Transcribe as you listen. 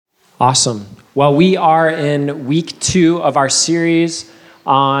Awesome. Well, we are in week 2 of our series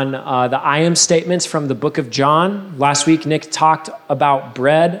on the I am statements from the book of John. Last week, Nick talked about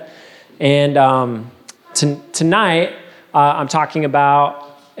bread. And tonight, I'm talking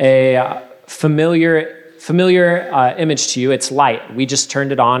about a familiar image to you. It's light. We just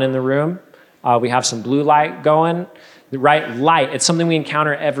turned it on in the room. We have some blue light going. The right light, it's something we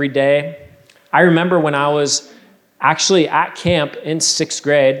encounter every day. I remember when I was actually at camp in 6th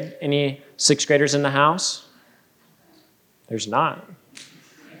grade. Any 6th graders in the house? There's not.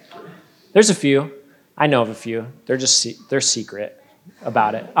 There's a few. I know of a few. They're secret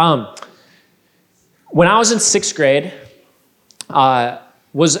about it. When I was in 6th grade,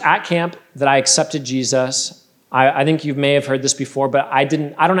 was at camp that I accepted Jesus. I think you may have heard this before, but I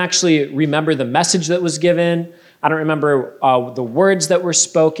don't actually remember the message that was given. I don't remember the words that were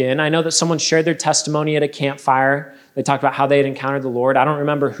spoken. I know that someone shared their testimony at a campfire. They talked about how they had encountered the Lord. I don't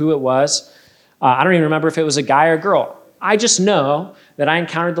remember who it was. I don't even remember if it was a guy or a girl. I just know that I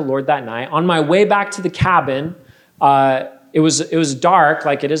encountered the Lord that night. On my way back to the cabin, it was dark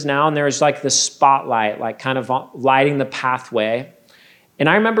like it is now, and there was like this spotlight, like kind of lighting the pathway. And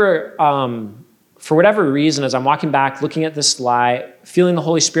I remember, for whatever reason, as I'm walking back, looking at this light, feeling the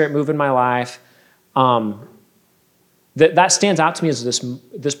Holy Spirit move in my life, that stands out to me as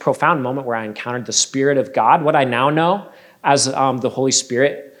this profound moment where I encountered the Spirit of God, what I now know as the Holy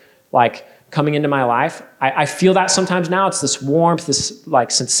Spirit, like coming into my life. I feel that sometimes now. It's this warmth, this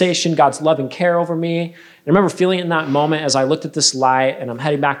like sensation, God's love and care over me. And I remember feeling it in that moment as I looked at this light and I'm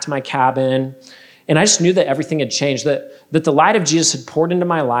heading back to my cabin. And I just knew that everything had changed, that the light of Jesus had poured into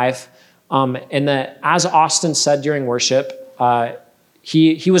my life, and that, as Austin said during worship,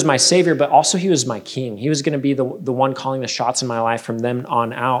 he was my Savior, but also he was my King. He was going to be the one calling the shots in my life from then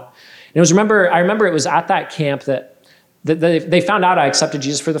on out. And I remember it was at that camp that they found out I accepted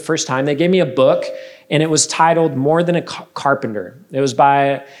Jesus for the first time. They gave me a book, and it was titled More Than a Carpenter. It was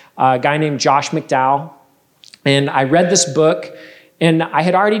by a guy named Josh McDowell. And I read this book, and I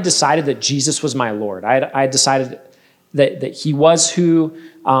had already decided that Jesus was my Lord. I had decided that he was who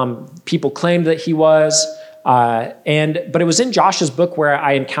people claimed that he was. But it was in Josh's book where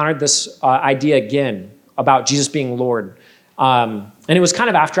I encountered this idea again about Jesus being Lord. And it was kind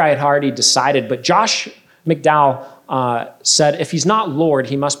of after I had already decided, but Josh McDowell said if he's not Lord,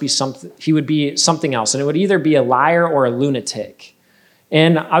 he would be something else. And it would either be a liar or a lunatic.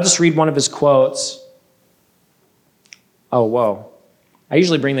 And I'll just read one of his quotes. Oh, whoa. I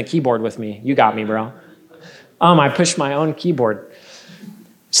usually bring the keyboard with me. You got me, bro. I pushed my own keyboard.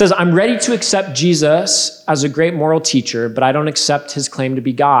 It says, I'm ready to accept Jesus as a great moral teacher, but I don't accept his claim to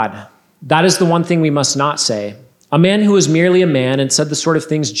be God. That is the one thing we must not say. A man who was merely a man and said the sort of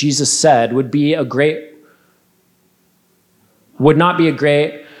things Jesus said would not be a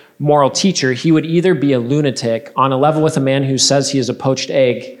great moral teacher. He would either be a lunatic on a level with a man who says he is a poached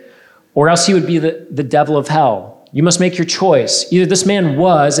egg, or else he would be the devil of hell. You must make your choice. Either this man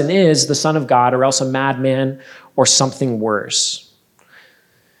was and is the Son of God, or else a madman or something worse.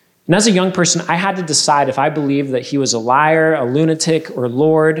 And as a young person, I had to decide if I believed that he was a liar, a lunatic, or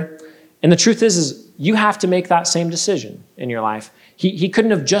Lord. And the truth is you have to make that same decision in your life. He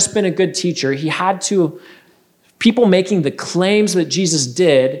couldn't have just been a good teacher. People making the claims that Jesus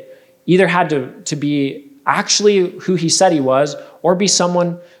did either had to be actually who he said he was, or be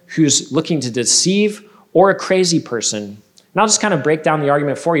someone who's looking to deceive, or a crazy person. And I'll just kind of break down the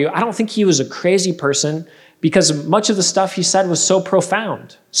argument for you. I don't think he was a crazy person because much of the stuff he said was so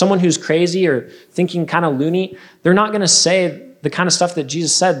profound. Someone who's crazy or thinking kind of loony, they're not going to say the kind of stuff that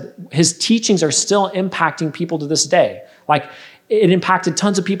Jesus said. His teachings are still impacting people to this day. Like, it impacted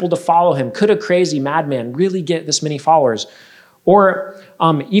tons of people to follow him. Could a crazy madman really get this many followers? Or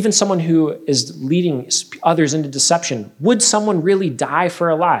even someone who is leading others into deception. Would someone really die for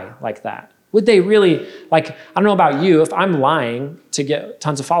a lie like that? Would they really, I don't know about you, if I'm lying to get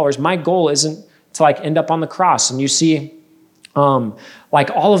tons of followers, my goal isn't to end up on the cross. And you see all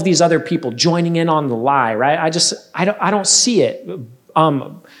of these other people joining in on the lie, right? I don't see it.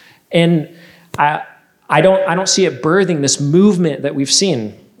 And I don't see it birthing this movement that we've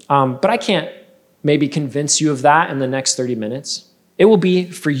seen. But I can't maybe convince you of that in the next 30 minutes. It will be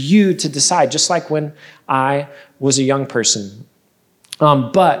for you to decide, just like when I was a young person.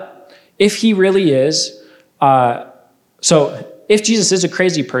 But if he really is, if Jesus is a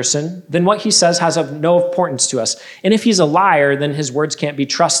crazy person, then what he says has of no importance to us. And if he's a liar, then his words can't be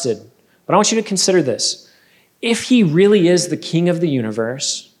trusted. But I want you to consider this. If he really is the King of the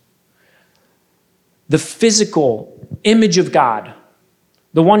universe, the physical image of God,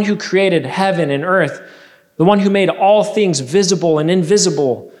 the one who created heaven and earth, the one who made all things visible and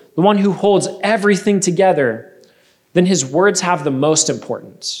invisible, the one who holds everything together, then his words have the most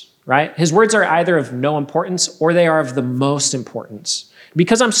importance, right? His words are either of no importance or they are of the most importance.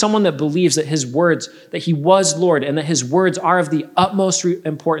 Because I'm someone that believes that his words, that he was Lord and that his words are of the utmost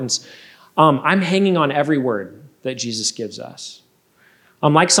importance, I'm hanging on every word that Jesus gives us.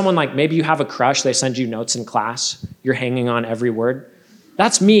 Like someone like maybe you have a crush, they send you notes in class, you're hanging on every word.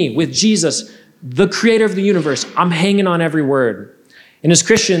 That's me with Jesus, the creator of the universe. I'm hanging on every word. And as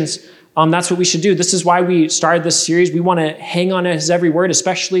Christians, that's what we should do. This is why we started this series. We want to hang on his every word,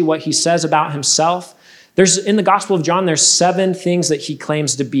 especially what he says about himself. In the Gospel of John, there's 7 things that he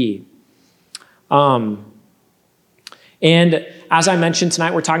claims to be. And as I mentioned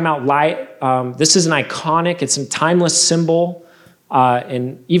tonight, we're talking about light. This is an iconic, it's a timeless symbol.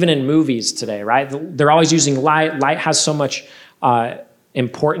 Even in movies today, right? They're always using light. Light has so much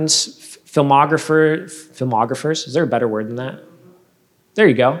importance. Filmographers, is there a better word than that? There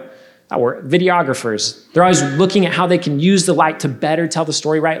you go. That word. Videographers. They're always looking at how they can use the light to better tell the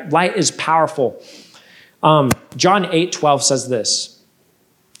story, right? Light is powerful. John 8:12 says this.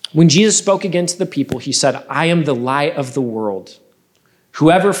 When Jesus spoke again to the people, he said, I am the light of the world.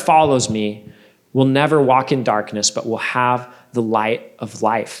 Whoever follows me will never walk in darkness, but will have the light of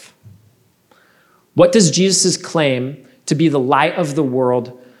life. What does Jesus' claim to be the light of the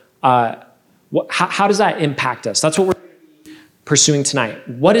world, how does that impact us? That's what we're pursuing tonight.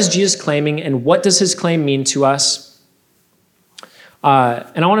 What is Jesus claiming, and what does his claim mean to us?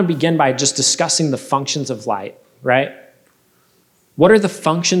 And I want to begin by just discussing the functions of light, right? What are the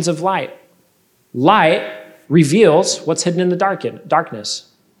functions of light? Light reveals what's hidden in the darkness.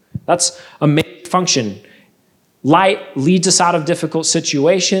 That's a main function. Light leads us out of difficult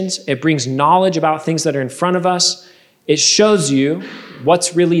situations. It brings knowledge about things that are in front of us. It shows you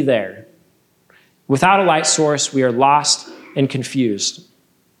what's really there. Without a light source, we are lost and confused.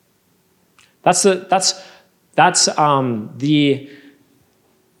 That's the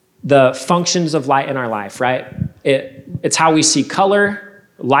functions of light in our life, right? It's how we see color.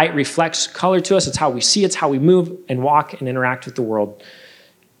 Light reflects color to us. It's how we see. It's how we move and walk and interact with the world.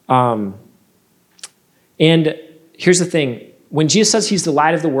 And here's the thing. When Jesus says he's the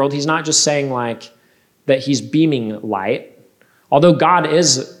light of the world, he's not just saying like that he's beaming light. Although God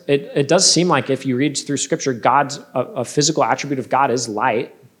is, it does seem like if you read through Scripture, a physical attribute of God is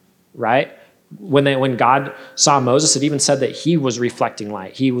light, right? When God saw Moses, it even said that he was reflecting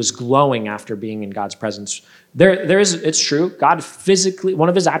light. He was glowing after being in God's presence. It's true. God physically, one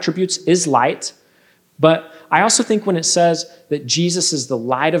of his attributes is light. But I also think when it says that Jesus is the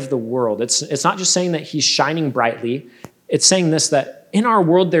light of the world, it's not just saying that he's shining brightly. It's saying this, that in our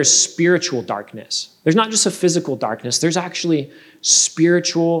world, there's spiritual darkness. There's not just a physical darkness. There's actually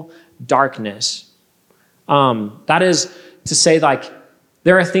spiritual darkness. That is to say, like,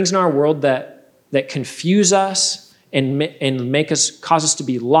 there are things in our world that confuse us and cause us to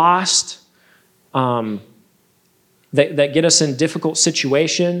be lost, that get us in difficult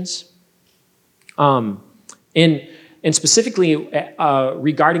situations. And specifically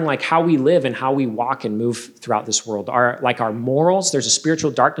regarding like how we live and how we walk and move throughout this world. Our morals, there's a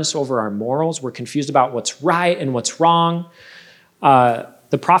spiritual darkness over our morals. We're confused about what's right and what's wrong.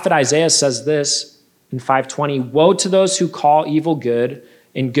 The prophet Isaiah says this in 5:20, woe to those who call evil good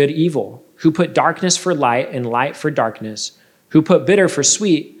and good evil, who put darkness for light and light for darkness, who put bitter for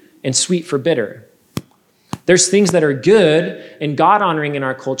sweet and sweet for bitter. There's things that are good and God-honoring in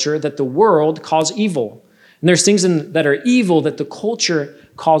our culture that the world calls evil. And there's things that are evil that the culture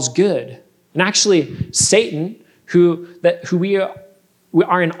calls good. And actually, Satan, who we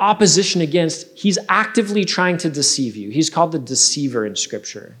are in opposition against, he's actively trying to deceive you. He's called the deceiver in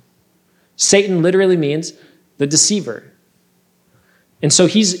Scripture. Satan literally means the deceiver. And so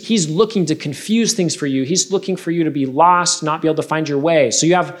he's looking to confuse things for you. He's looking for you to be lost, not be able to find your way. So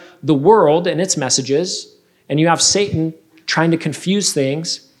you have the world and its messages, and you have Satan trying to confuse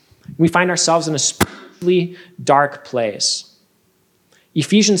things. We find ourselves in a spiritually dark place.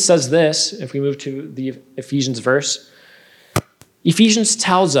 Ephesians says this, if we move to the Ephesians verse. Ephesians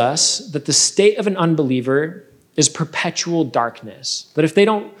tells us that the state of an unbeliever is perpetual darkness. That if they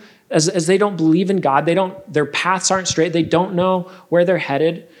don't, as they don't believe in God, their paths aren't straight, they don't know where they're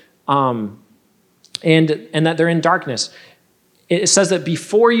headed, and that they're in darkness. It says that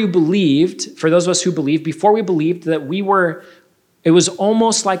before you believed, for those of us who believed, before we believed that it was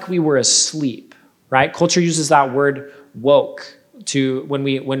almost like we were asleep, right? Culture uses that word woke to when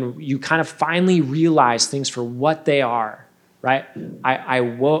you kind of finally realize things for what they are, right? I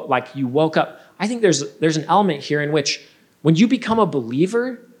woke, like you woke up. I think there's an element here in which when you become a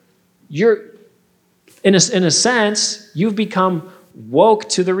believer, you're in a sense, you've become woke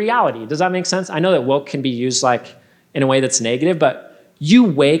to the reality. Does that make sense? I know that woke can be used like in a way that's negative, but you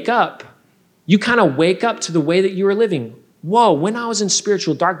wake up. You kind of wake up to the way that you were living. Whoa, when I was in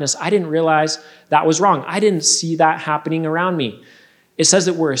spiritual darkness, I didn't realize that was wrong. I didn't see that happening around me. It says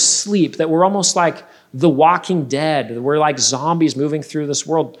that we're asleep, that we're almost like the walking dead. We're like zombies moving through this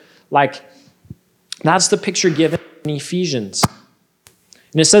world. Like, that's the picture given in Ephesians.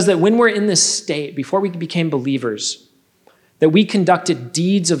 And it says that when we're in this state, before we became believers, that we conducted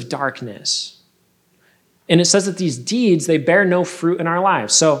deeds of darkness. And it says that these deeds, they bear no fruit in our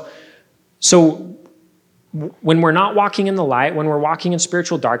lives. So when we're not walking in the light, when we're walking in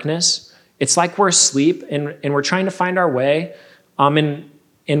spiritual darkness, it's like we're asleep and we're trying to find our way.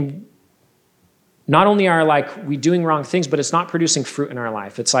 And not only are like we doing wrong things, but it's not producing fruit in our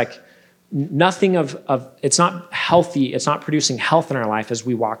life. It's like nothing it's not healthy. It's not producing health in our life as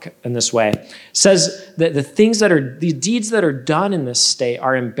we walk in this way. It says that the deeds that are done in this state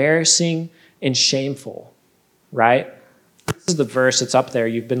are embarrassing and shameful, right? This is the verse. It's up there.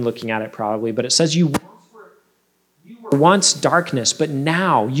 You've been looking at it probably, but it says you were once darkness, but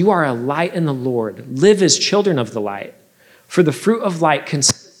now you are a light in the Lord. Live as children of the light. For the fruit of light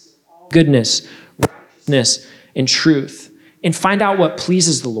consists of all goodness, righteousness, and truth. And find out what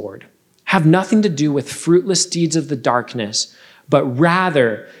pleases the Lord. Have nothing to do with fruitless deeds of the darkness, but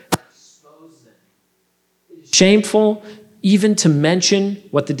rather expose them. It is shameful even to mention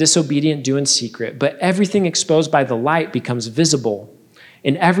what the disobedient do in secret, but everything exposed by the light becomes visible,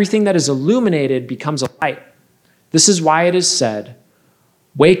 and everything that is illuminated becomes a light. This is why it is said,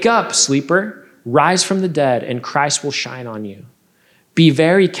 "Wake up, sleeper, rise from the dead, and Christ will shine on you." Be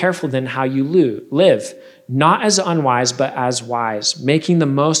very careful then how you live, not as unwise, but as wise, making the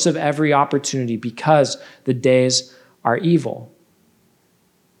most of every opportunity because the days are evil.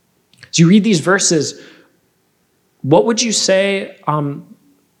 As you read these verses, what would you say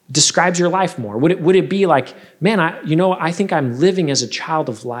describes your life more? Would it be like, man, I think I'm living as a child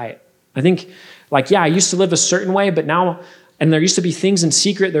of light. I think I used to live a certain way, but now, and there used to be things in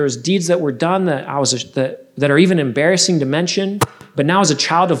secret. There was deeds that were done that are even embarrassing to mention. But now as a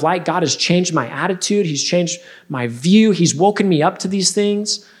child of light, God has changed my attitude. He's changed my view. He's woken me up to these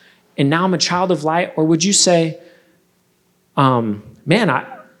things. And now I'm a child of light. Or would you say, man,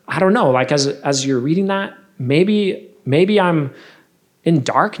 I don't know. Like as you're reading that, maybe I'm in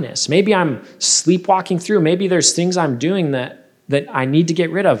darkness. Maybe I'm sleepwalking through. Maybe there's things I'm doing that I need to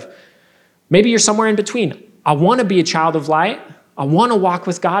get rid of. Maybe you're somewhere in between. I want to be a child of light. I want to walk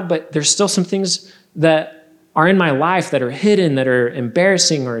with God, but there's still some things that are in my life that are hidden, that are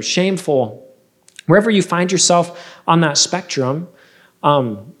embarrassing or shameful. Wherever you find yourself on that spectrum,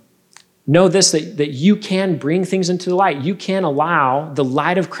 know this, that you can bring things into the light. You can allow the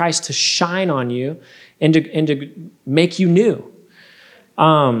light of Christ to shine on you and to make you new.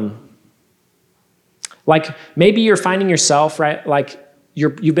 Like maybe you're finding yourself, right? Like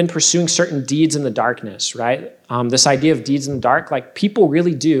you've been pursuing certain deeds in the darkness, right? This idea of deeds in the dark, like people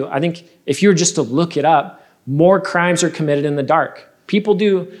really do. I think if you were just to look it up, more crimes are committed in the dark. People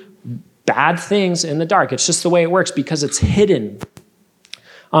do bad things in the dark. It's just the way it works because it's hidden.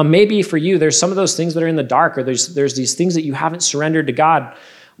 Maybe for you, there's some of those things that are in the dark, or there's these things that you haven't surrendered to God.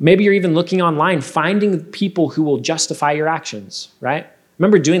 Maybe you're even looking online, finding people who will justify your actions, right?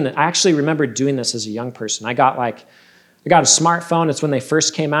 Remember doing that. I actually remember doing this as a young person. I got a smartphone. It's when they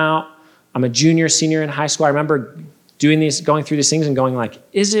first came out. I'm a junior, senior in high school. I remember going through these things and going like,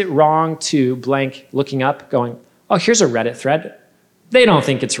 is it wrong to blank, looking up, going, oh, here's a Reddit thread. They don't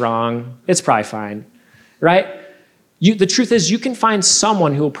think it's wrong. It's probably fine, right? The truth is you can find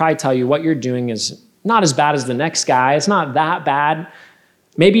someone who will probably tell you what you're doing is not as bad as the next guy. It's not that bad.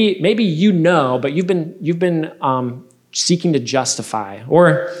 Maybe but you've been seeking to justify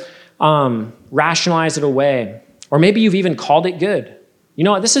or rationalize it away. Or maybe you've even called it good. You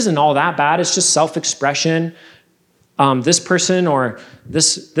know what? This isn't all that bad. It's just self-expression. This person or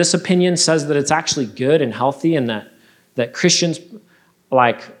this opinion says that it's actually good and healthy, and that Christians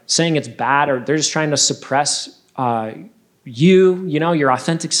like saying it's bad, or they're just trying to suppress your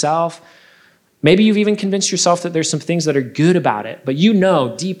authentic self. Maybe you've even convinced yourself that there's some things that are good about it, but you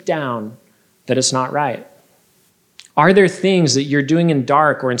know deep down that it's not right. Are there things that you're doing in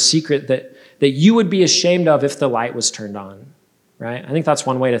dark or in secret that you would be ashamed of if the light was turned on, right? I think that's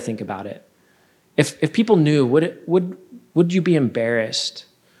one way to think about it. If people knew, would you be embarrassed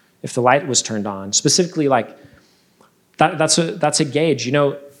if the light was turned on? Specifically, like that's a gauge. You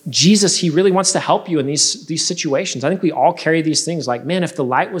know, Jesus, he really wants to help you in these situations. I think we all carry these things like, man, if the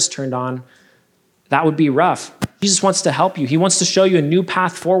light was turned on, that would be rough. Jesus wants to help you. He wants to show you a new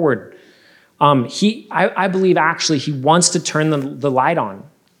path forward. I believe actually he wants to turn the light on.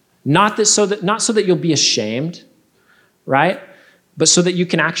 Not so that you'll be ashamed, right? But so that you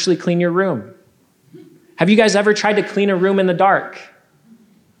can actually clean your room. Have you guys ever tried to clean a room in the dark?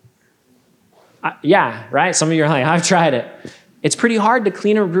 Yeah, right? Some of you are like, I've tried it. It's pretty hard to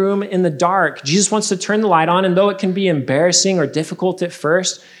clean a room in the dark. Jesus wants to turn the light on, and though it can be embarrassing or difficult at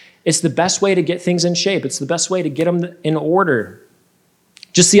first, it's the best way to get things in shape. It's the best way to get them in order.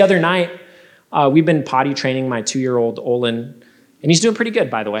 Just the other night, we've been potty training my 2-year-old Olin, and he's doing pretty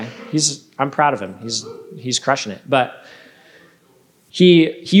good, by the way. I'm proud of him. He's crushing it. But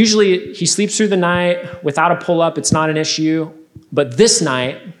he sleeps through the night without a pull-up. It's not an issue. But this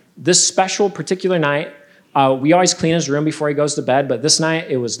night, this special particular night, we always clean his room before he goes to bed, but this night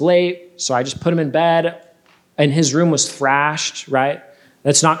it was late, so I just put him in bed, and his room was thrashed, right?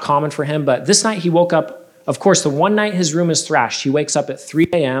 That's not common for him, but this night he woke up. Of course, the one night his room is thrashed, he wakes up at 3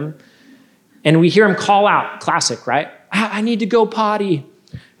 a.m., and we hear him call out, classic, right? I need to go potty.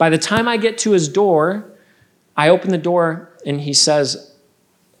 By the time I get to his door, I open the door, and he says,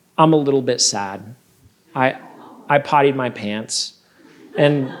 I'm a little bit sad. I pottied my pants.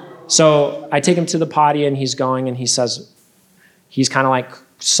 And so I take him to the potty, and he's going, and he says, he's kind of like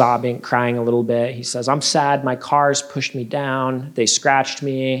sobbing, crying a little bit. He says, I'm sad. My cars pushed me down. They scratched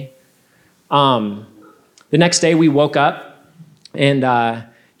me. The next day we woke up, and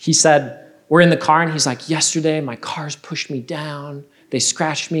he said, we're in the car, and he's like, yesterday my cars pushed me down. They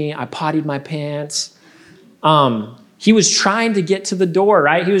scratched me. I pottied my pants. He was trying to get to the door,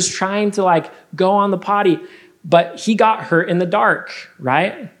 right? He was trying to go on the potty, but he got hurt in the dark,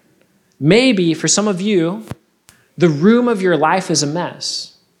 right? Maybe for some of you, the room of your life is a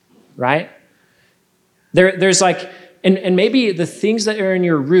mess, right? There's and maybe the things that are in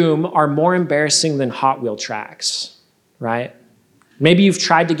your room are more embarrassing than Hot Wheel tracks, right? Maybe you've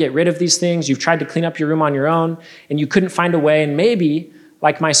tried to get rid of these things. You've tried to clean up your room on your own, and you couldn't find a way. And maybe,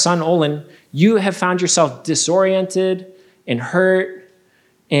 like my son Olin, you have found yourself disoriented and hurt,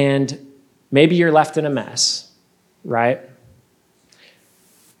 and maybe you're left in a mess, right?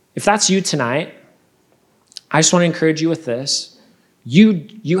 If that's you tonight, I just want to encourage you with this.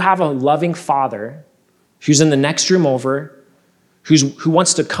 You have a loving Father who's in the next room over, who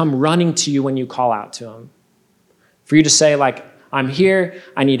wants to come running to you when you call out to him. For you to say, I'm here,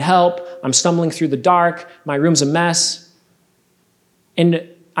 I need help, I'm stumbling through the dark, my room's a mess. And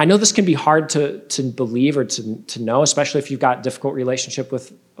I know this can be hard to believe or to know, especially if you've got a difficult relationship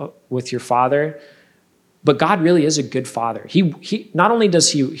with your father. But God really is a good father. He not only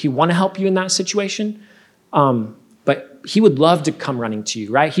does he want to help you in that situation, but he would love to come running to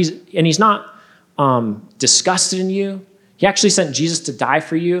you, right? He's not disgusted in you. He actually sent Jesus to die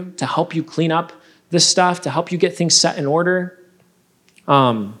for you, to help you clean up this stuff, to help you get things set in order.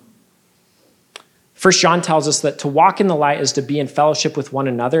 1 John tells us that to walk in the light is to be in fellowship with one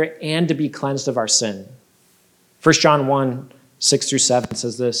another and to be cleansed of our sin. 1 John 1, 6-7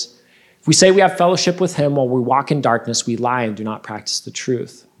 says this: if we say we have fellowship with him while we walk in darkness, we lie and do not practice the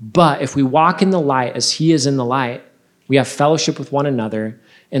truth. But if we walk in the light as he is in the light, we have fellowship with one another,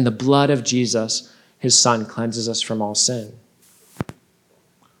 and the blood of Jesus, his son, cleanses us from all sin.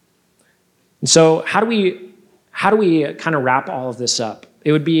 And so how do we kind of wrap all of this up?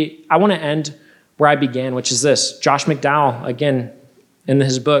 I want to end where I began, which is this. Josh McDowell, again, in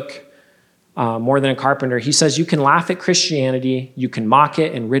his book, More Than a Carpenter, he says, you can laugh at Christianity, you can mock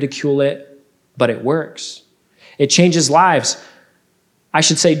it and ridicule it, but it works. It changes lives. I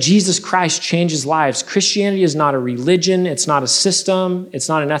should say Jesus Christ changes lives. Christianity is not a religion. It's not a system. It's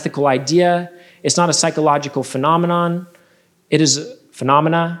not an ethical idea. It's not a psychological phenomenon. It is a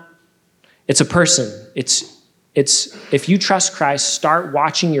phenomena. It's a person. It's if you trust Christ, start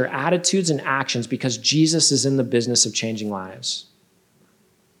watching your attitudes and actions because Jesus is in the business of changing lives.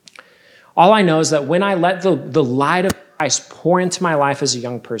 All I know is that when I let the light of Christ pour into my life as a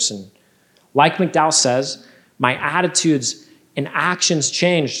young person, like McDowell says, my attitudes and actions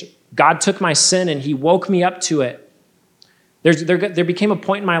changed. God took my sin and he woke me up to it. There became a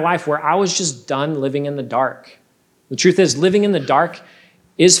point in my life where I was just done living in the dark. The truth is, living in the dark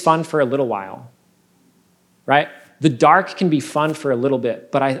is fun for a little while, right? The dark can be fun for a little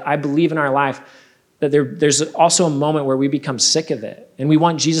bit, but I believe in our life that there's also a moment where we become sick of it, and we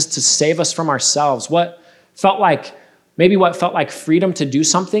want Jesus to save us from ourselves. What felt like freedom to do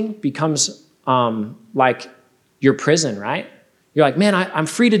something becomes like your prison, right? You're like, man, I'm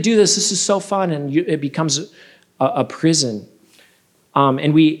free to do this. This is so fun, and it becomes a prison.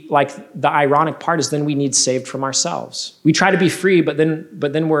 And the ironic part is then we need saved from ourselves. We try to be free, but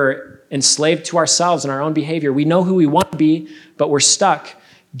then we're enslaved to ourselves and our own behavior. We know who we want to be, but we're stuck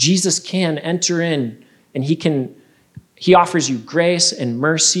Jesus can enter in, and he offers you grace and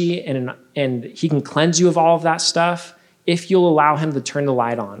mercy, and he can cleanse you of all of that stuff if you'll allow him to turn the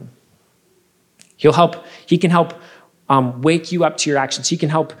light on. He can help wake you up to your actions. He can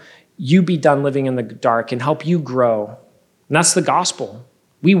help you be done living in the dark and help you grow. And that's the gospel.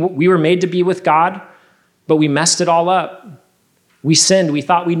 We were made to be with God, but we messed it all up. We sinned. We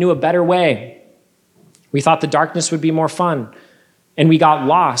thought we knew a better way. We thought the darkness would be more fun. And we got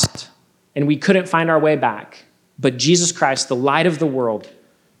lost, and we couldn't find our way back. But Jesus Christ, the light of the world,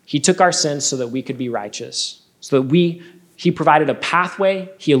 he took our sins so that we could be righteous, so that he provided a pathway.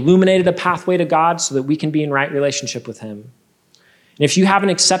 He illuminated a pathway to God so that we can be in right relationship with him. And if you haven't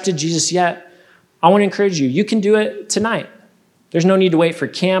accepted Jesus yet, I want to encourage you. You can do it tonight. There's no need to wait for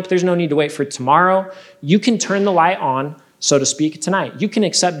camp. There's no need to wait for tomorrow. You can turn the light on, so to speak, tonight. You can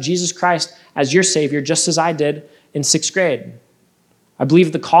accept Jesus Christ as your Savior, just as I did in 6th grade. I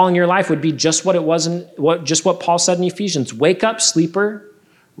believe the call in your life would be just what it was, just what Paul said in Ephesians. Wake up, sleeper,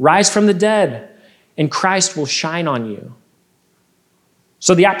 rise from the dead, and Christ will shine on you.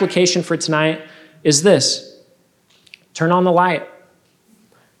 So the application for tonight is this: turn on the light.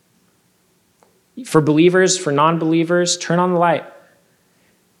 For believers, for non-believers, turn on the light.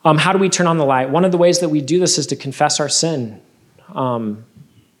 How do we turn on the light? One of the ways that we do this is to confess our sin.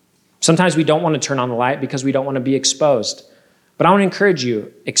 Sometimes we don't want to turn on the light because we don't want to be exposed. But I want to encourage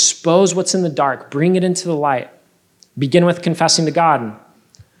you, expose what's in the dark, bring it into the light. Begin with confessing to God.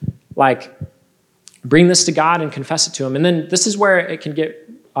 Bring this to God and confess it to him. And then this is where it can get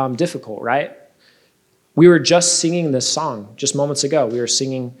difficult, right? We were just singing this song just moments ago. We were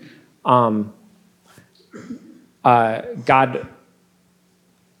singing, God,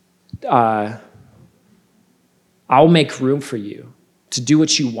 I'll make room for you to do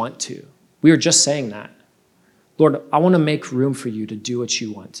what you want to. We were just saying that. Lord, I want to make room for you to do what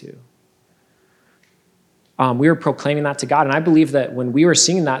you want to. We were proclaiming that to God, and I believe that when we were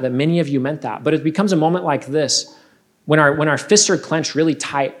singing that many of you meant that. But it becomes a moment like this, when our fists are clenched really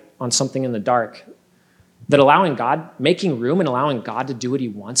tight on something in the dark, that making room and allowing God to do what he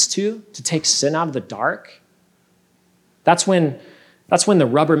wants to take sin out of the dark, that's when the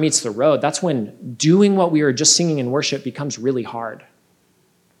rubber meets the road. That's when doing what we were just singing in worship becomes really hard.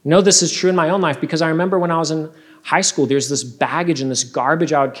 I know this is true in my own life because I remember when I was in high school, there's this baggage and this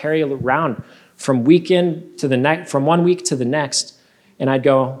garbage I would carry around from weekend to the next, from one week to the next. And I'd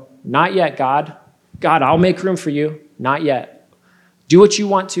go, not yet, God. God, I'll make room for you. Not yet. Do what you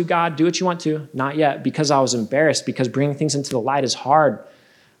want to, God. Do what you want to. Not yet. Because I was embarrassed, because bringing things into the light is hard.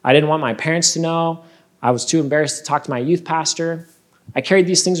 I didn't want my parents to know. I was too embarrassed to talk to my youth pastor. I carried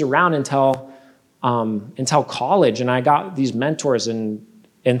these things around until college, and I got these mentors and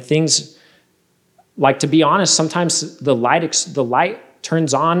things. Like, to be honest, sometimes the light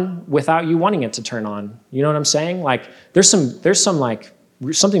turns on without you wanting it to turn on. You know what I'm saying? Like, there's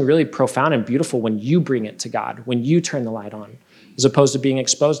something really profound and beautiful when you bring it to God, when you turn the light on, as opposed to being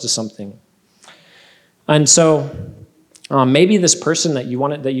exposed to something. And so maybe this person that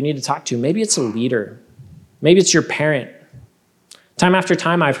you need to talk to, maybe it's a leader, maybe it's your parent. Time after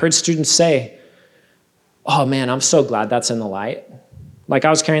time, I've heard students say, "Oh man, I'm so glad that's in the light." Like,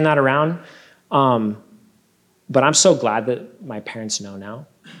 I was carrying that around. But I'm so glad that my parents know now.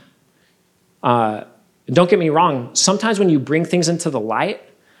 Don't get me wrong. Sometimes when you bring things into the light,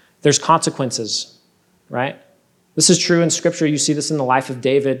 there's consequences, right? This is true in Scripture. You see this in the life of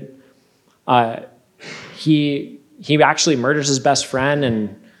David. He actually murders his best friend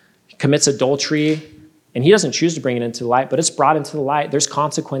and commits adultery, and he doesn't choose to bring it into the light, but it's brought into the light. There's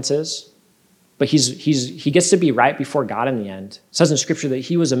consequences. But he gets to be right before God in the end. It says in Scripture that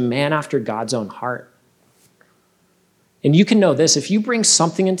he was a man after God's own heart. And you can know this: if you bring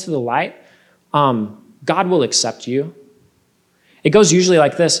something into the light, God will accept you. It goes usually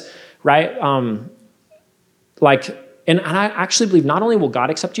like this, right? And I actually believe not only will God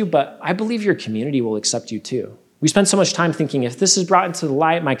accept you, but I believe your community will accept you too. We spend so much time thinking, if this is brought into the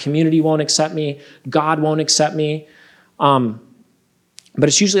light, my community won't accept me, God won't accept me. But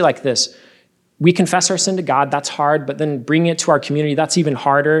it's usually like this. We confess our sin to God, that's hard, but then bringing it to our community, that's even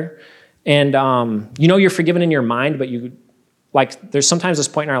harder. And you're forgiven in your mind, but there's sometimes this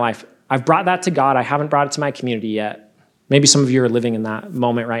point in our life, I've brought that to God, I haven't brought it to my community yet. Maybe some of you are living in that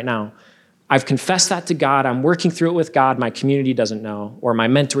moment right now. I've confessed that to God, I'm working through it with God, my community doesn't know, or my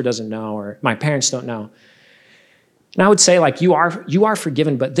mentor doesn't know, or my parents don't know. And I would say, you are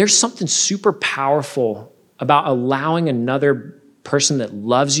forgiven, but there's something super powerful about allowing another person that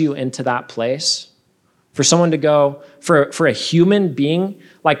loves you into that place. For someone to go, for a human being,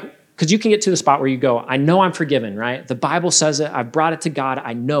 Because you can get to the spot where you go, I know I'm forgiven, right? The Bible says it. I've brought it to God.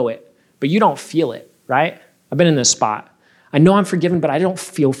 I know it. But you don't feel it, right? I've been in this spot. I know I'm forgiven, but I don't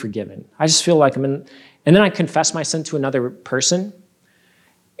feel forgiven. I just feel like I'm in. And then I confess my sin to another person,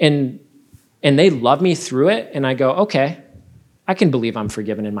 and they love me through it, and I go, okay, I can believe I'm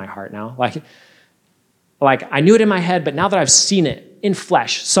forgiven in my heart now. Like I knew it in my head, but now that I've seen it in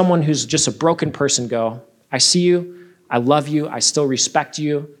flesh, someone who's just a broken person go, I see you. I love you. I still respect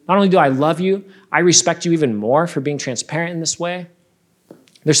you. Not only do I love you, I respect you even more for being transparent in this way.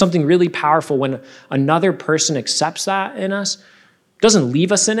 There's something really powerful when another person accepts that in us, doesn't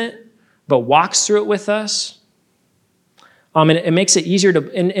leave us in it, but walks through it with us. And it makes it easier to,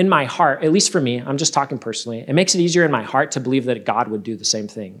 in my heart, at least for me, I'm just talking personally, it makes it easier in my heart to believe that God would do the same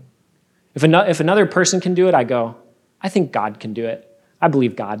thing. If another person can do it, I go, I think God can do it. I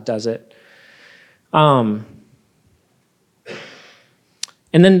believe God does it.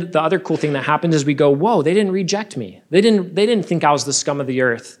 And then the other cool thing that happens is we go, whoa, they didn't reject me. They didn't think I was the scum of the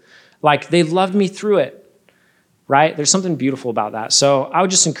earth. Like they loved me through it, right? There's something beautiful about that. So I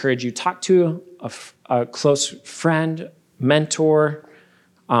would just encourage you, talk to a close friend, mentor,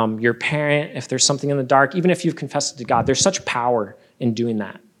 your parent, if there's something in the dark, even if you've confessed it to God, there's such power in doing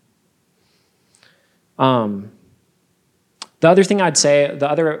that. The other thing I'd say, the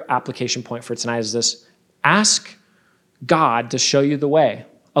other application point for tonight is this: ask God to show you the way.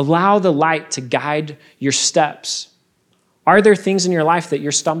 Allow the light to guide your steps. Are there things in your life that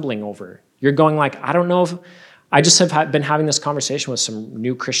you're stumbling over? You're going like, I don't know if, I just have been having this conversation with some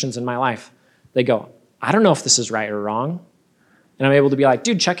new Christians in my life. They go, I don't know if this is right or wrong. And I'm able to be like,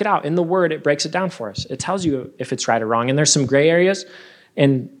 dude, check it out. In the Word, it breaks it down for us. It tells you if it's right or wrong. And there's some gray areas.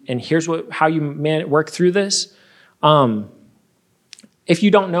 And here's how you work through this. If you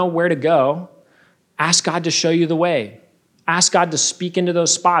don't know where to go, ask God to show you the way. Ask God to speak into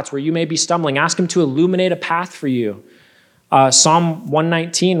those spots where you may be stumbling. Ask him to illuminate a path for you. Psalm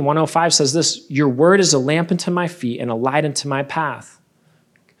 119, 105 says this: your word is a lamp unto my feet and a light unto my path.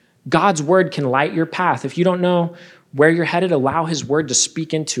 God's word can light your path. If you don't know where you're headed, allow his word to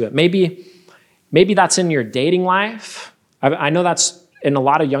speak into it. Maybe that's in your dating life. I know that's in a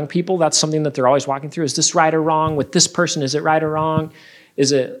lot of young people. That's something that they're always walking through. Is this right or wrong? With this person, is it right or wrong?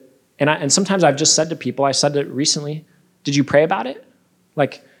 Is it? And sometimes I've just said to people, I said it recently, did you pray about it?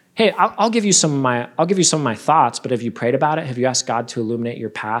 Like, hey, I'll give you some of my thoughts, but have you prayed about it? Have you asked God to illuminate your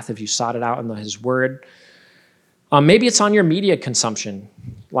path? Have you sought it out in his word? Maybe it's on your media consumption,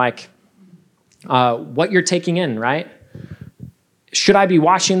 like what you're taking in, right? Should I be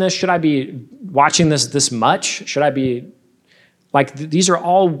watching this? Should I be watching this much? Should I be like, these are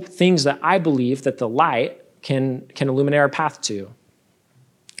all things that I believe that the light can illuminate our path to.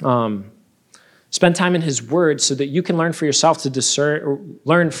 Spend time in his word so that you can learn for yourself to discern, or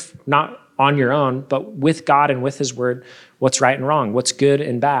learn not on your own, but with God and with his word, what's right and wrong, what's good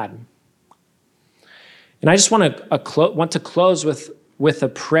and bad. And I just want to close with a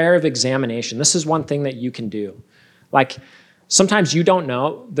prayer of examination. This is one thing that you can do. Like, sometimes you don't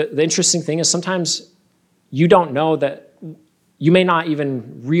know. The interesting thing is sometimes you don't know that you may not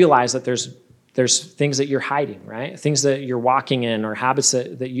even realize that there's things that you're hiding, right? Things that you're walking in, or habits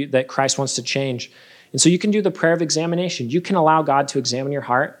that Christ wants to change. And so you can do the prayer of examination. You can allow God to examine your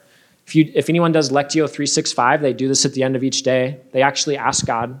heart. If anyone does Lectio 365, they do this at the end of each day. They actually ask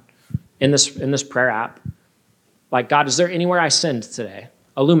God in this prayer app, like, God, is there anywhere I sinned today?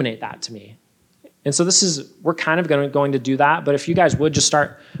 Illuminate that to me. And so we're kind of going to do that. But if you guys would just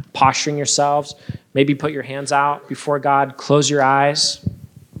start posturing yourselves, maybe put your hands out before God, close your eyes.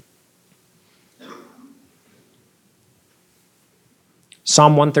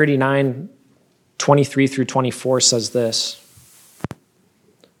 Psalm 139, 23 through 24 says this: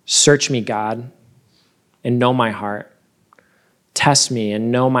 search me, God, and know my heart. Test me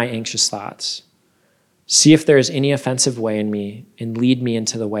and know my anxious thoughts. See if there is any offensive way in me, and lead me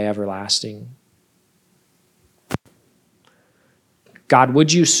into the way everlasting. God,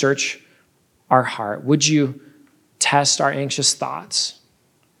 would you search our heart? Would you test our anxious thoughts?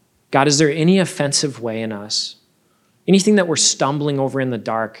 God, is there any offensive way in us? Anything that we're stumbling over in the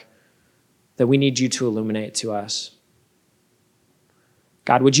dark that we need you to illuminate to us?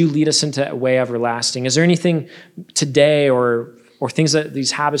 God, would you lead us into a way everlasting? Is there anything today or things that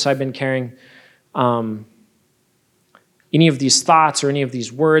these habits I've been carrying, any of these thoughts or any of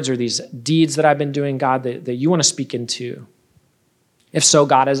these words or these deeds that I've been doing, God, that you want to speak into? If so,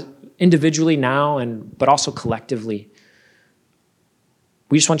 God, as individually now, but also collectively,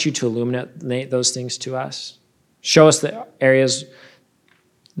 we just want you to illuminate those things to us. Show us the areas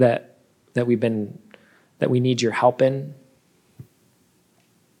that we need your help in.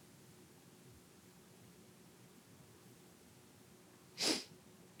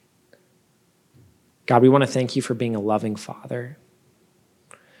 God, we want to thank you for being a loving Father.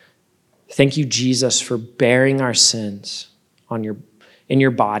 Thank you, Jesus, for bearing our sins in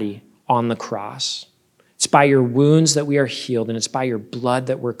your body on the cross. It's by your wounds that we are healed, and it's by your blood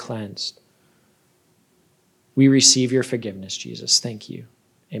that we're cleansed. We receive your forgiveness, Jesus. Thank you.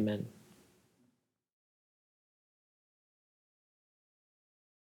 Amen.